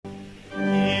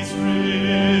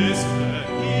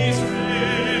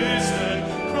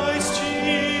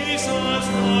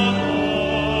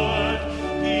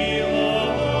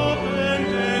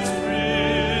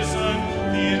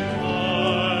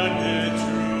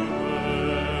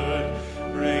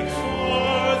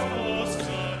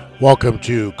Welcome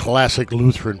to Classic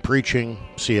Lutheran Preaching,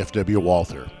 C.F.W.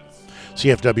 Walther.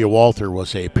 C.F.W. Walther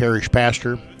was a parish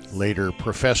pastor, later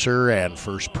professor, and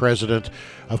first president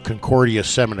of Concordia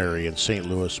Seminary in St.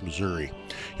 Louis, Missouri.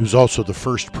 He was also the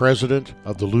first president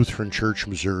of the Lutheran Church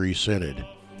Missouri Synod.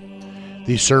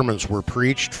 These sermons were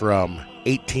preached from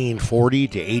 1840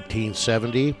 to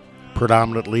 1870,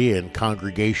 predominantly in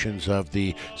congregations of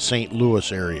the St.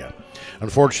 Louis area.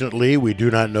 Unfortunately, we do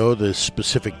not know the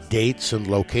specific dates and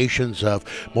locations of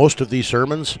most of these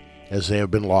sermons, as they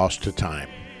have been lost to time.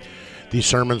 These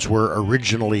sermons were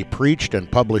originally preached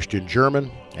and published in German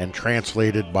and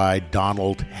translated by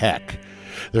Donald Heck.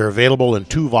 They're available in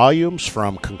 2 volumes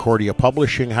from Concordia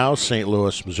Publishing House, St.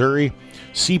 Louis, Missouri,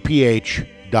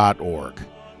 cph.org.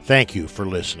 Thank you for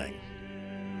listening.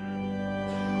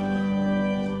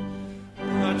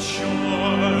 But short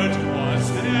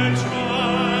was their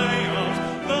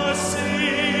triumph, the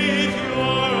Savior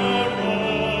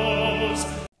arose.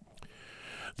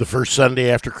 The first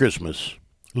Sunday after Christmas,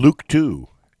 Luke 2,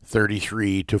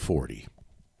 33 to 40.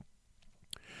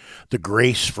 The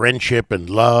grace, friendship, and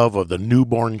love of the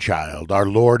newborn child, our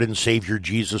Lord and Savior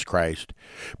Jesus Christ,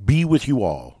 be with you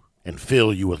all and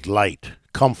fill you with light,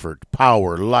 comfort,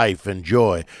 power, life, and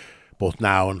joy, both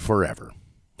now and forever.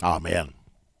 Amen.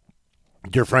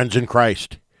 Dear friends in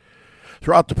Christ,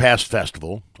 throughout the past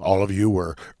festival, all of you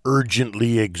were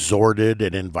urgently exhorted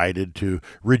and invited to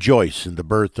rejoice in the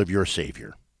birth of your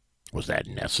Savior. Was that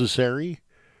necessary?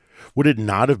 Would it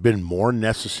not have been more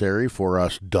necessary for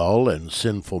us dull and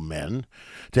sinful men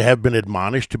to have been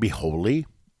admonished to be holy,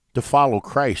 to follow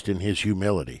Christ in his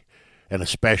humility, and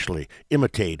especially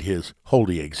imitate his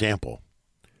holy example?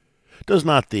 Does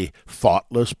not the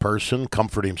thoughtless person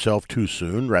comfort himself too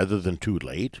soon rather than too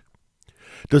late?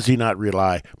 Does he not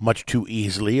rely much too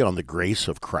easily on the grace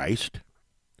of Christ?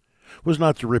 Was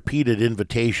not the repeated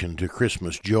invitation to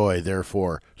Christmas joy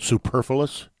therefore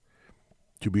superfluous?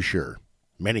 To be sure,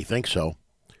 many think so.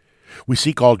 We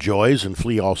seek all joys and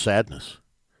flee all sadness.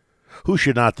 Who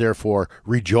should not therefore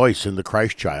rejoice in the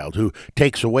Christ child, who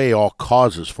takes away all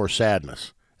causes for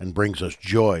sadness and brings us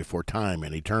joy for time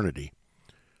and eternity?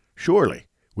 Surely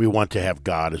we want to have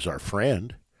God as our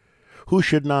friend. Who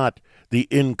should not the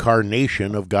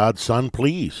incarnation of God's Son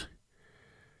please?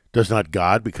 Does not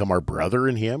God become our brother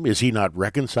in him? Is he not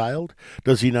reconciled?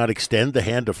 Does he not extend the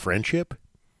hand of friendship?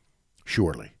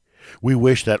 Surely we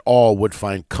wish that all would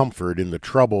find comfort in the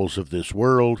troubles of this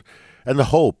world and the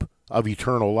hope of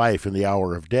eternal life in the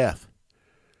hour of death.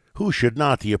 Who should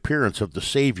not the appearance of the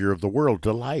Savior of the world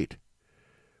delight?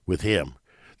 With him,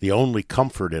 the only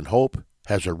comfort and hope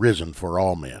has arisen for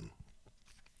all men.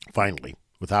 Finally,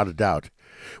 without a doubt,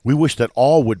 we wish that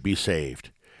all would be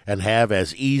saved and have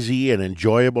as easy and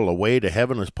enjoyable a way to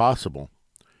heaven as possible.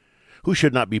 Who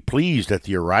should not be pleased at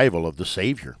the arrival of the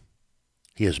Savior?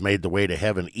 He has made the way to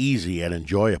heaven easy and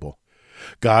enjoyable.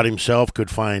 God himself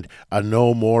could find a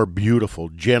no more beautiful,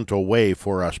 gentle way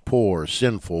for us poor,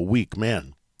 sinful, weak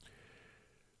men.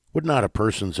 Would not a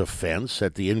person's offense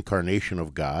at the incarnation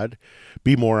of God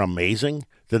be more amazing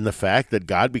than the fact that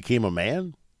God became a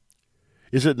man?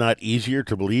 Is it not easier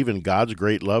to believe in God's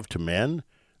great love to men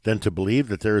than to believe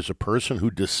that there is a person who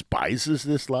despises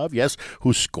this love, yes,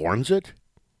 who scorns it?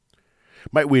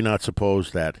 Might we not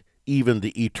suppose that even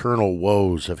the eternal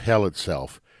woes of hell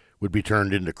itself would be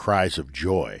turned into cries of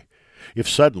joy if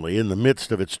suddenly, in the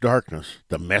midst of its darkness,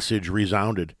 the message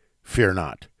resounded, "Fear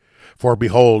not, for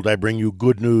behold, I bring you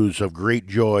good news of great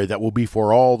joy that will be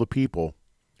for all the people.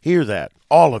 Hear that,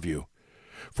 all of you.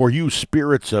 For you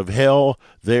spirits of hell,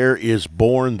 there is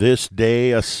born this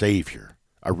day a Savior,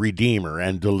 a Redeemer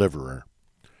and Deliverer."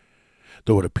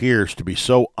 Though it appears to be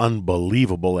so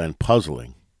unbelievable and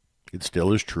puzzling, it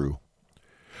still is true.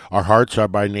 Our hearts are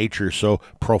by nature so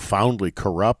profoundly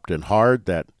corrupt and hard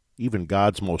that even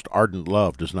God's most ardent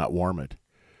love does not warm it.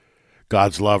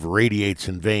 God's love radiates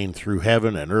in vain through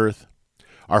heaven and earth.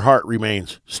 Our heart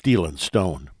remains steel and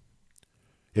stone.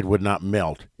 It would not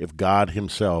melt if God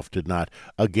himself did not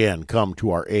again come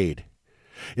to our aid,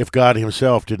 if God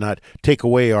himself did not take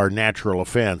away our natural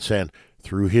offense and,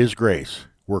 through his grace,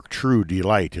 work true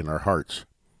delight in our hearts.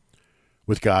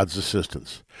 With God's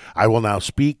assistance, I will now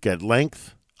speak at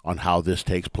length on how this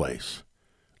takes place.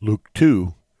 Luke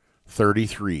 2,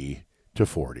 33 to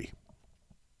 40.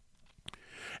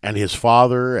 And his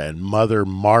father and mother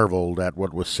marveled at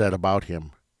what was said about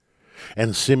him.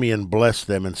 And Simeon blessed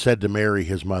them and said to Mary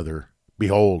his mother,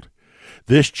 "Behold,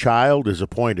 this child is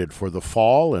appointed for the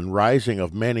fall and rising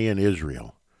of many in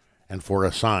Israel, and for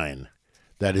a sign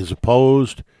that is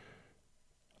opposed,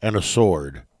 and a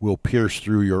sword will pierce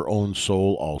through your own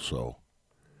soul also,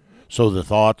 so the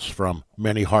thoughts from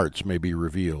many hearts may be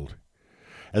revealed.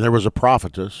 And there was a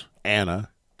prophetess,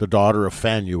 Anna, the daughter of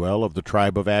Phanuel of the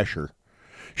tribe of Asher.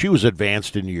 She was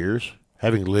advanced in years,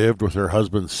 having lived with her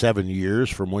husband 7 years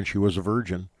from when she was a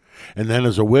virgin, and then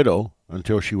as a widow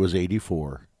until she was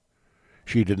 84.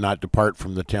 She did not depart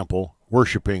from the temple,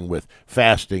 worshiping with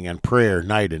fasting and prayer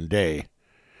night and day.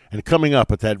 And coming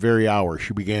up at that very hour,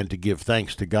 she began to give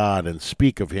thanks to God and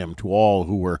speak of him to all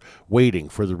who were waiting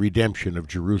for the redemption of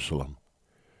Jerusalem.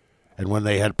 And when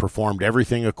they had performed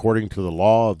everything according to the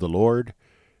law of the Lord,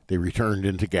 they returned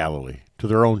into Galilee, to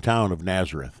their own town of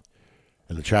Nazareth.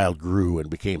 And the child grew and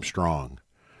became strong,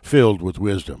 filled with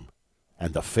wisdom,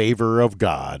 and the favor of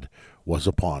God was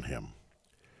upon him.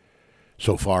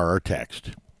 So far our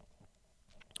text.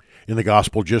 In the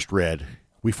gospel just read,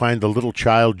 we find the little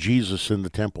child Jesus in the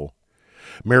temple.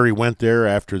 Mary went there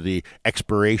after the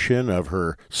expiration of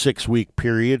her 6-week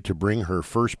period to bring her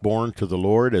firstborn to the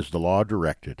Lord as the law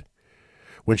directed.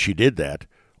 When she did that,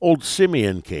 old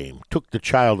Simeon came, took the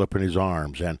child up in his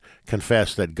arms, and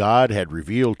confessed that God had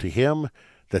revealed to him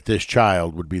that this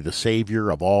child would be the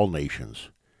Savior of all nations.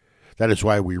 That is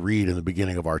why we read in the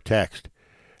beginning of our text,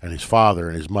 and his father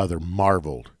and his mother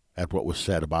marveled at what was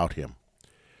said about him.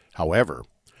 However,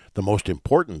 the most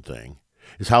important thing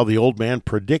is how the old man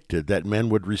predicted that men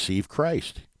would receive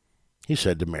Christ. He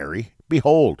said to Mary,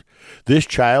 "Behold, this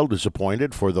child is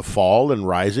appointed for the fall and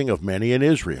rising of many in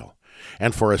Israel,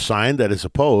 and for a sign that is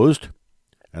opposed,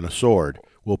 and a sword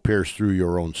will pierce through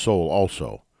your own soul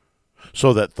also,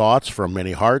 so that thoughts from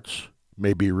many hearts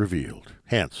may be revealed.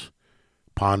 Hence,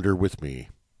 ponder with me.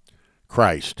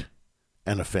 Christ,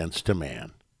 an offense to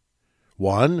man.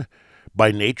 1, by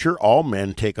nature all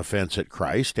men take offense at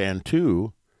Christ, and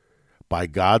 2, by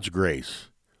God's grace,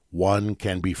 one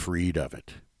can be freed of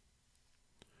it.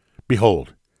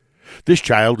 Behold, this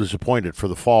child is appointed for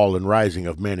the fall and rising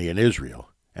of many in Israel,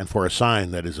 and for a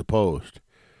sign that is opposed.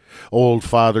 Old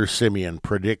Father Simeon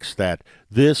predicts that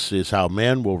this is how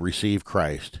men will receive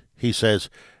Christ. He says,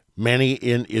 many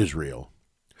in Israel.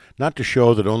 Not to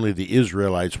show that only the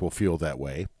Israelites will feel that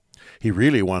way. He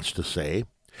really wants to say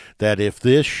that if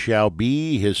this shall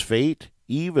be his fate,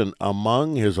 even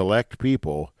among his elect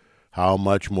people, how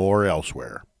much more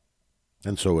elsewhere?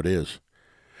 And so it is.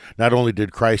 Not only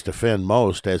did Christ offend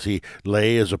most as he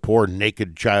lay as a poor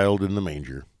naked child in the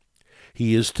manger,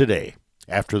 he is today,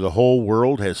 after the whole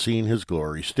world has seen his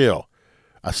glory, still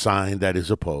a sign that is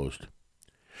opposed.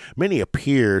 Many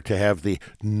appear to have the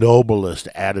noblest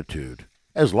attitude,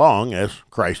 as long as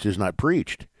Christ is not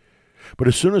preached. But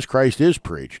as soon as Christ is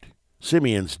preached,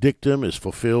 Simeon's dictum is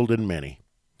fulfilled in many.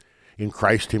 In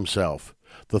Christ himself,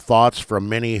 the thoughts from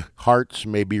many hearts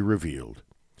may be revealed.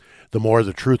 The more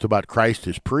the truth about Christ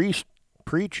is preached,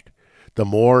 the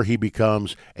more he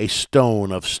becomes a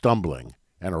stone of stumbling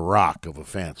and a rock of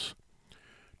offense.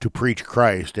 To preach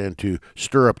Christ and to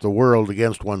stir up the world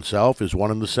against oneself is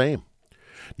one and the same.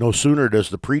 No sooner does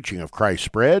the preaching of Christ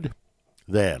spread,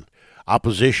 than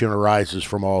opposition arises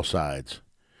from all sides.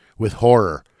 With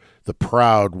horror, the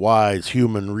proud, wise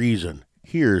human reason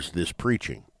hears this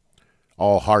preaching.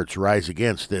 All hearts rise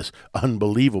against this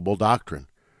unbelievable doctrine.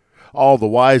 All the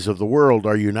wise of the world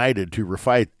are united to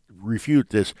refute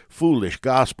this foolish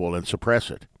gospel and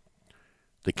suppress it.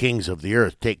 The kings of the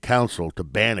earth take counsel to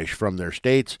banish from their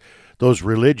states those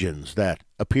religions that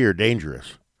appear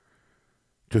dangerous.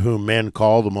 To whom men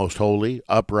call the most holy,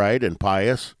 upright, and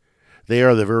pious, they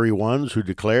are the very ones who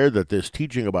declare that this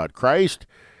teaching about Christ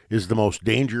is the most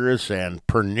dangerous and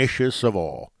pernicious of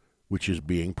all, which is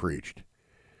being preached.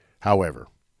 However,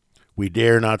 we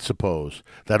dare not suppose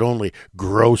that only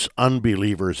gross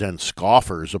unbelievers and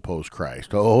scoffers oppose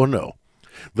Christ. Oh, no.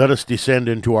 Let us descend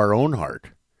into our own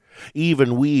heart.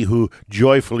 Even we who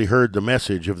joyfully heard the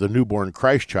message of the newborn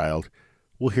Christ child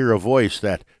will hear a voice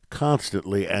that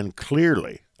constantly and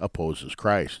clearly opposes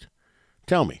Christ.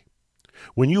 Tell me,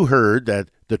 when you heard that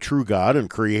the true God and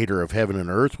creator of heaven and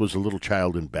earth was a little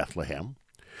child in Bethlehem,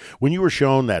 when you were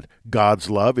shown that God's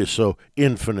love is so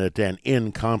infinite and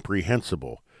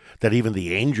incomprehensible that even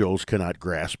the angels cannot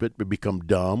grasp it but become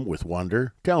dumb with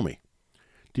wonder, tell me,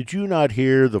 did you not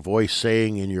hear the voice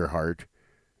saying in your heart,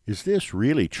 is this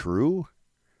really true?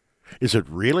 Is it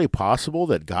really possible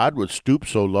that God would stoop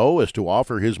so low as to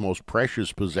offer his most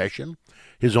precious possession,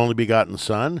 his only begotten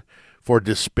Son, for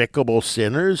despicable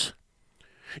sinners?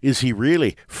 Is he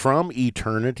really, from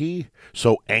eternity,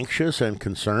 so anxious and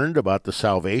concerned about the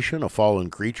salvation of fallen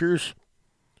creatures?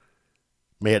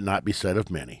 May it not be said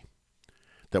of many,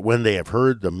 that when they have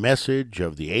heard the message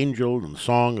of the angel and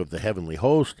song of the heavenly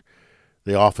host,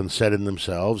 they often said in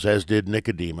themselves, as did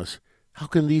Nicodemus, how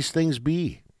can these things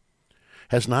be?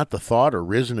 Has not the thought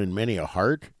arisen in many a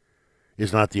heart?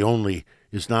 Is not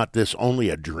this only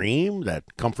a dream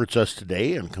that comforts us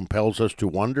today and compels us to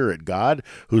wonder at God,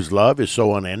 whose love is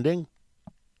so unending?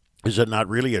 Is it not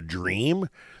really a dream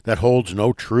that holds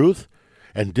no truth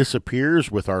and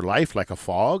disappears with our life like a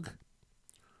fog?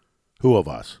 Who of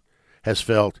us has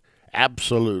felt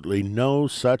absolutely no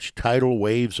such tidal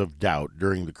waves of doubt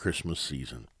during the Christmas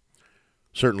season?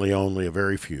 Certainly only a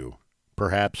very few,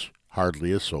 perhaps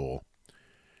hardly a soul.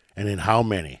 And in how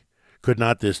many could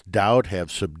not this doubt have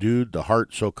subdued the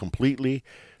heart so completely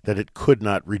that it could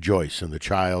not rejoice in the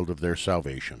child of their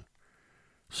salvation?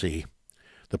 See,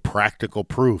 the practical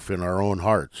proof in our own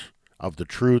hearts of the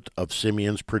truth of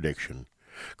Simeon's prediction.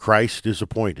 Christ is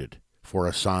appointed for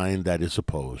a sign that is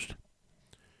opposed.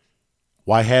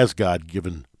 Why has God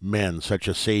given men such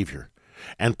a Savior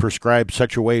and prescribed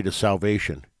such a way to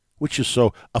salvation, which is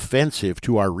so offensive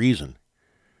to our reason?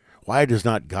 Why does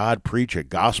not God preach a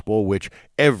gospel which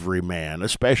every man,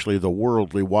 especially the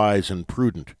worldly wise and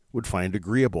prudent, would find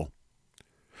agreeable?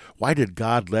 Why did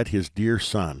God let his dear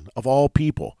Son, of all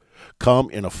people,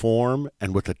 come in a form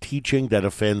and with a teaching that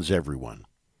offends everyone?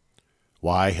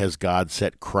 Why has God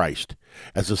set Christ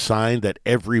as a sign that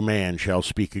every man shall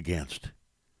speak against?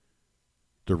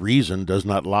 The reason does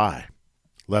not lie,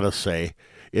 let us say,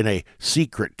 in a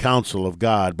secret counsel of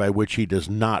God by which he does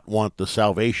not want the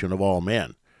salvation of all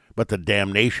men, but the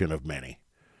damnation of many.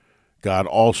 God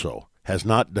also has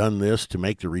not done this to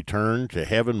make the return to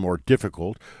heaven more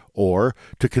difficult or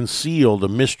to conceal the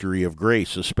mystery of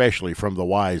grace, especially from the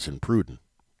wise and prudent.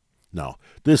 No,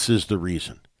 this is the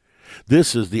reason.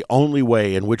 This is the only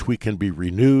way in which we can be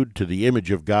renewed to the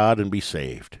image of God and be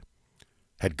saved.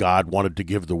 Had God wanted to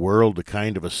give the world the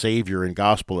kind of a Savior and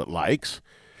gospel it likes,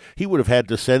 he would have had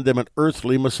to send them an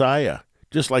earthly Messiah,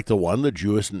 just like the one the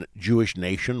Jewish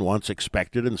nation once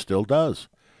expected and still does.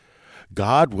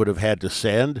 God would have had to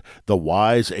send the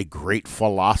wise a great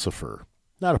philosopher,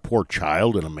 not a poor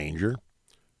child in a manger.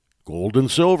 Gold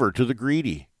and silver to the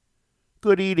greedy,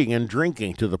 good eating and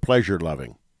drinking to the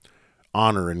pleasure-loving,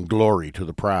 honor and glory to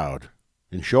the proud.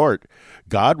 In short,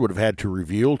 God would have had to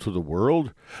reveal to the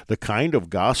world the kind of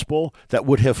gospel that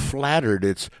would have flattered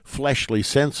its fleshly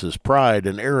senses, pride,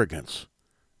 and arrogance.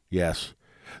 Yes,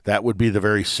 that would be the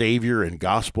very Savior and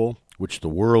gospel which the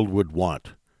world would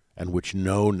want and which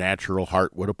no natural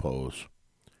heart would oppose.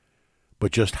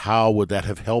 But just how would that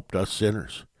have helped us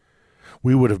sinners?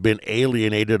 We would have been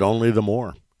alienated only the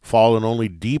more, fallen only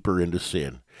deeper into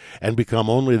sin, and become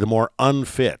only the more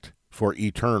unfit for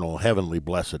eternal heavenly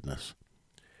blessedness.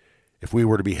 If we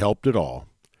were to be helped at all,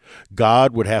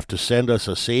 God would have to send us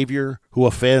a Savior who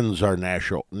offends our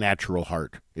natural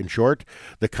heart. In short,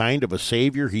 the kind of a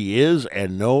Savior he is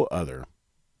and no other.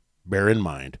 Bear in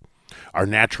mind, our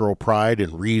natural pride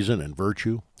in reason and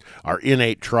virtue, our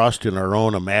innate trust in our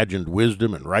own imagined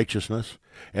wisdom and righteousness,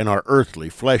 and our earthly,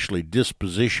 fleshly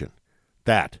disposition,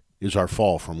 that is our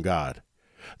fall from God.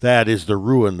 That is the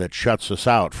ruin that shuts us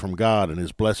out from God and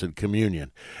his blessed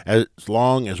communion, as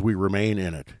long as we remain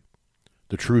in it.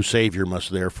 The true Savior must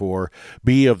therefore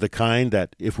be of the kind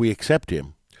that, if we accept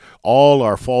him, all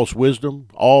our false wisdom,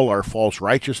 all our false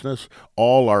righteousness,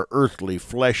 all our earthly,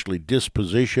 fleshly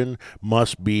disposition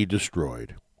must be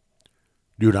destroyed.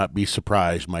 Do not be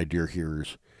surprised, my dear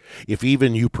hearers, if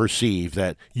even you perceive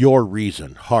that your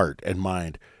reason, heart, and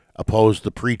mind oppose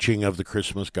the preaching of the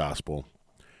Christmas gospel.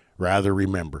 Rather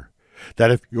remember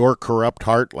that if your corrupt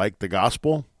heart liked the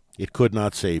gospel, it could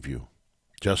not save you.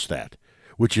 Just that,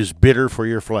 which is bitter for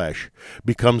your flesh,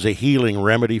 becomes a healing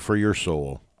remedy for your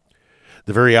soul.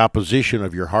 The very opposition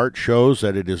of your heart shows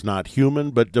that it is not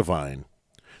human but divine,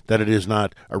 that it is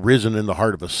not arisen in the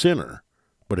heart of a sinner,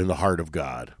 but in the heart of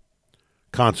God.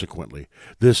 Consequently,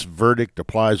 this verdict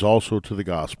applies also to the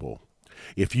gospel.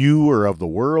 If you were of the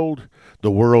world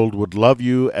would love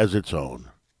you as its own.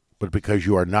 But because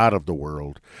you are not of the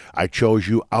world, I chose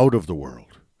you out of the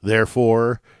world.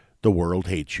 Therefore, the world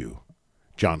hates you.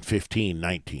 John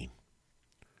 15:19.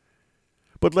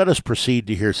 But let us proceed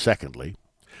to hear, secondly,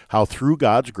 how through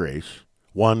God's grace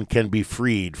one can be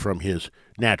freed from his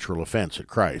natural offense at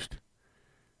Christ.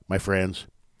 My friends,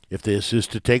 if this is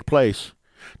to take place,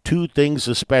 two things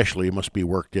especially must be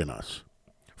worked in us.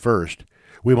 First,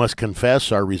 we must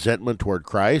confess our resentment toward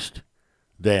Christ,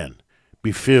 then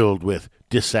be filled with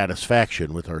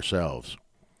dissatisfaction with ourselves.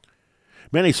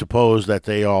 Many suppose that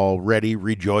they already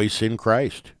rejoice in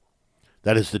Christ.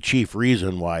 That is the chief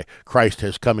reason why Christ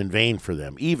has come in vain for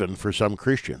them, even for some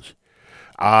Christians.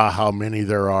 Ah, how many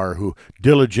there are who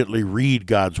diligently read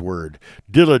God's word,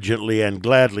 diligently and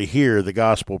gladly hear the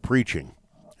gospel preaching,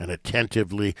 and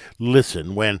attentively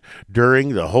listen when, during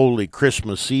the holy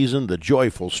Christmas season, the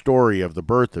joyful story of the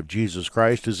birth of Jesus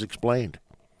Christ is explained.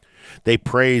 They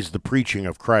praise the preaching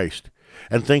of Christ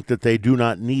and think that they do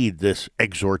not need this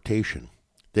exhortation.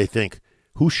 They think,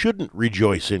 who shouldn't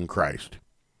rejoice in Christ?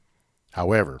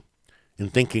 However, in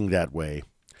thinking that way,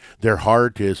 their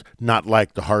heart is not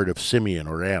like the heart of Simeon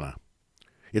or Anna.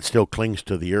 It still clings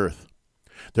to the earth.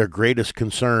 Their greatest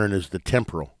concern is the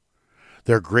temporal.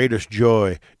 Their greatest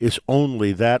joy is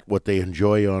only that what they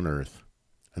enjoy on earth.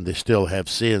 And they still have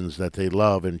sins that they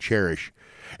love and cherish,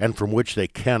 and from which they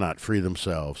cannot free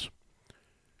themselves.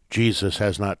 Jesus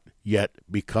has not yet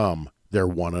become their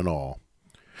one and all.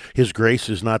 His grace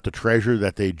is not the treasure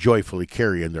that they joyfully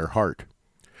carry in their heart.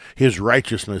 His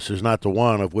righteousness is not the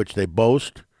one of which they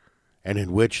boast, and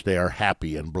in which they are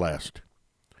happy and blessed.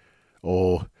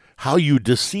 Oh, how you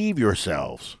deceive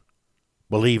yourselves!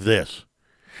 Believe this.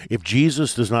 If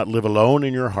Jesus does not live alone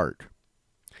in your heart,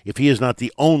 if he is not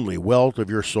the only wealth of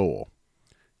your soul,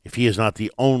 if he is not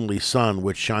the only sun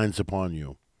which shines upon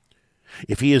you,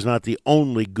 if he is not the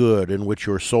only good in which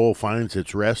your soul finds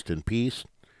its rest and peace,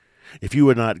 if you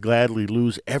would not gladly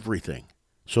lose everything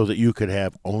so that you could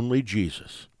have only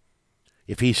Jesus,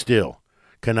 if he still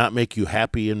cannot make you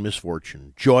happy in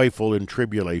misfortune, joyful in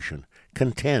tribulation,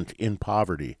 content in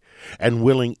poverty, and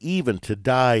willing even to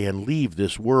die and leave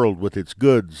this world with its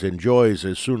goods and joys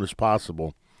as soon as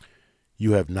possible,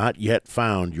 you have not yet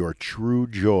found your true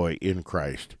joy in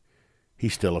Christ. He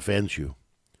still offends you.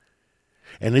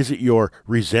 And is it your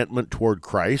resentment toward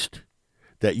Christ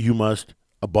that you must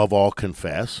above all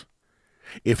confess,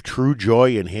 if true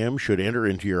joy in him should enter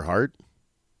into your heart?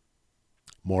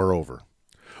 Moreover,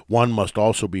 one must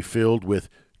also be filled with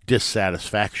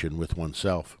dissatisfaction with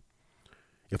oneself.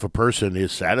 If a person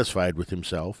is satisfied with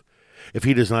himself, if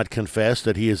he does not confess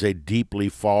that he is a deeply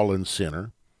fallen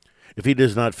sinner, if he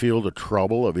does not feel the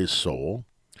trouble of his soul,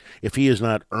 if he is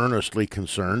not earnestly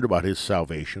concerned about his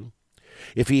salvation,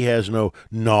 if he has no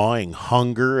gnawing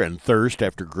hunger and thirst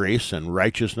after grace and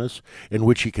righteousness in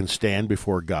which he can stand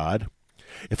before God,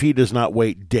 if he does not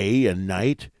wait day and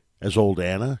night, as old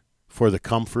Anna, for the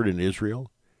comfort in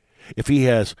Israel, if he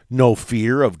has no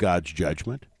fear of God's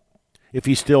judgment, if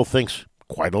he still thinks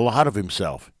quite a lot of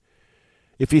himself,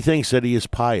 if he thinks that he is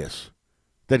pious,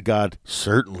 that God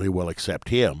certainly will accept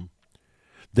him,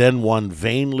 then one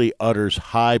vainly utters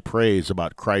high praise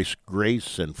about Christ's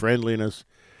grace and friendliness,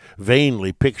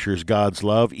 vainly pictures God's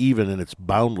love even in its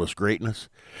boundless greatness,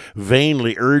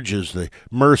 vainly urges the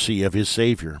mercy of his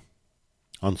Savior.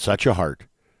 On such a heart,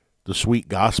 the sweet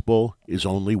gospel is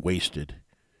only wasted.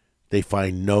 They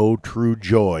find no true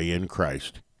joy in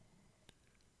Christ.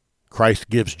 Christ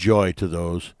gives joy to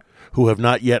those who have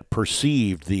not yet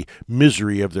perceived the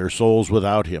misery of their souls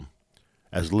without him,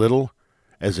 as little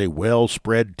as a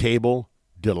well-spread table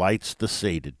delights the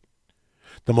sated.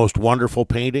 The most wonderful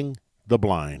painting, the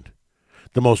blind.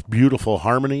 The most beautiful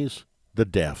harmonies, the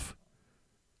deaf.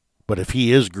 But if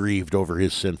he is grieved over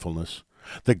his sinfulness,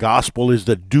 the gospel is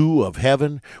the dew of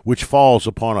heaven which falls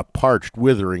upon a parched,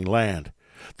 withering land,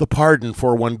 the pardon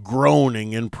for one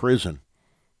groaning in prison,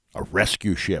 a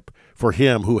rescue ship for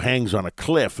him who hangs on a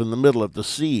cliff in the middle of the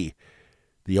sea,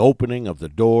 the opening of the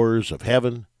doors of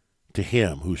heaven to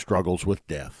him who struggles with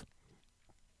death.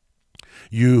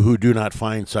 You who do not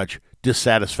find such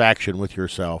dissatisfaction with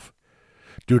yourself,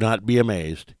 do not be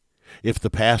amazed if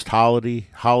the past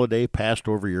holiday passed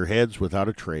over your heads without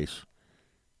a trace.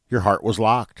 Your heart was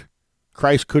locked.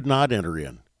 Christ could not enter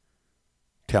in.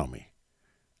 Tell me,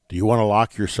 do you want to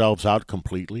lock yourselves out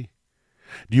completely?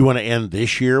 Do you want to end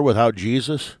this year without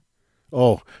Jesus?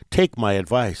 Oh, take my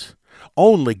advice.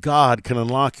 Only God can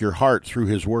unlock your heart through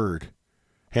his word.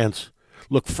 Hence,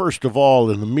 look first of all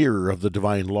in the mirror of the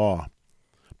divine law.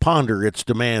 Ponder its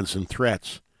demands and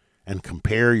threats, and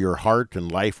compare your heart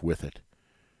and life with it.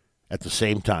 At the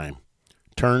same time,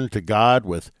 turn to God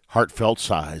with heartfelt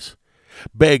sighs.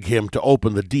 Beg him to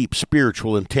open the deep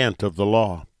spiritual intent of the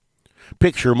law.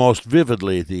 Picture most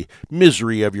vividly the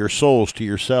misery of your souls to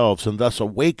yourselves, and thus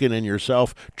awaken in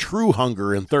yourself true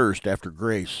hunger and thirst after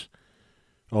grace.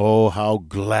 Oh, how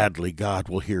gladly God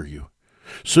will hear you.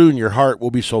 Soon your heart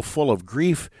will be so full of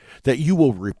grief that you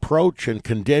will reproach and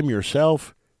condemn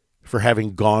yourself for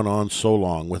having gone on so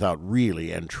long without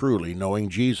really and truly knowing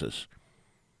Jesus.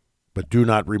 But do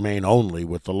not remain only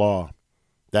with the law.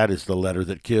 That is the letter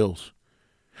that kills.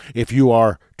 If you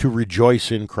are to rejoice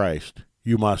in Christ,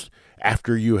 you must,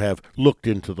 after you have looked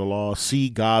into the law, see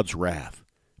God's wrath,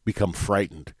 become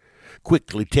frightened.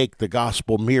 Quickly take the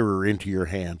gospel mirror into your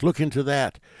hand. Look into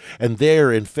that, and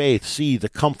there in faith see the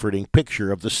comforting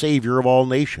picture of the Savior of all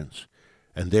nations,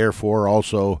 and therefore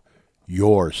also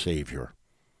your Savior.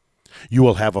 You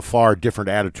will have a far different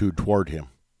attitude toward him.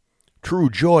 True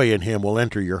joy in him will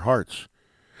enter your hearts.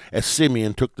 As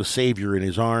Simeon took the Savior in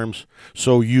his arms,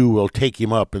 so you will take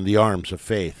him up in the arms of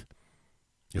faith.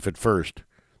 If at first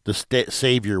the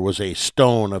Savior was a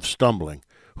stone of stumbling,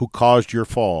 who caused your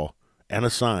fall, and a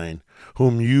sign,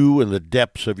 whom you in the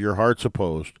depths of your hearts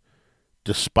opposed,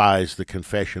 despise the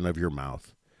confession of your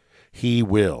mouth, he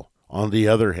will, on the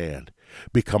other hand,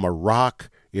 become a rock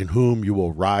in whom you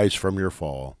will rise from your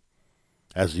fall.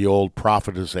 As the old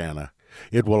prophetess Anna,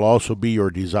 it will also be your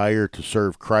desire to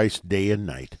serve Christ day and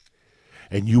night,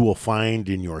 and you will find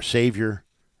in your Savior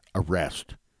a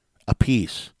rest, a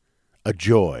peace, a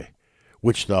joy,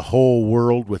 which the whole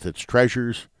world with its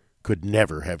treasures could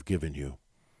never have given you.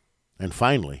 And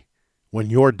finally, when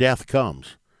your death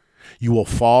comes, you will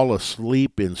fall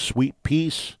asleep in sweet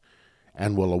peace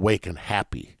and will awaken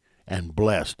happy and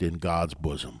blessed in God's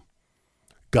bosom.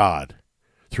 God,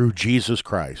 through Jesus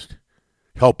Christ,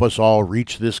 help us all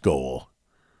reach this goal.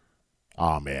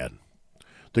 Amen.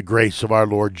 The grace of our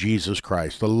Lord Jesus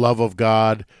Christ, the love of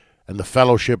God, and the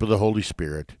fellowship of the Holy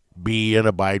Spirit be and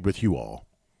abide with you all.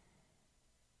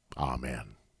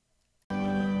 Amen.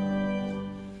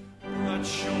 But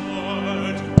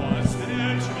short was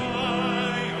their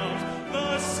triumph,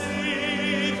 the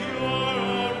Savior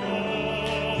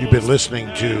arose. You've been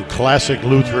listening to Classic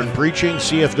Lutheran Preaching,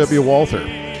 CFW Walther.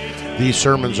 These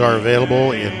sermons are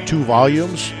available in 2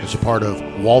 volumes as a part of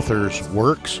Walther's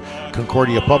Works,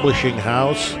 Concordia Publishing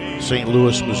House, St.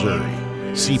 Louis, Missouri,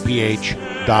 cph.org.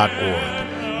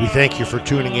 We thank you for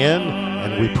tuning in,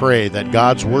 and we pray that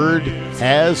God's Word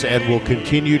has and will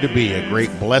continue to be a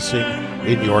great blessing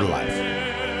in your life.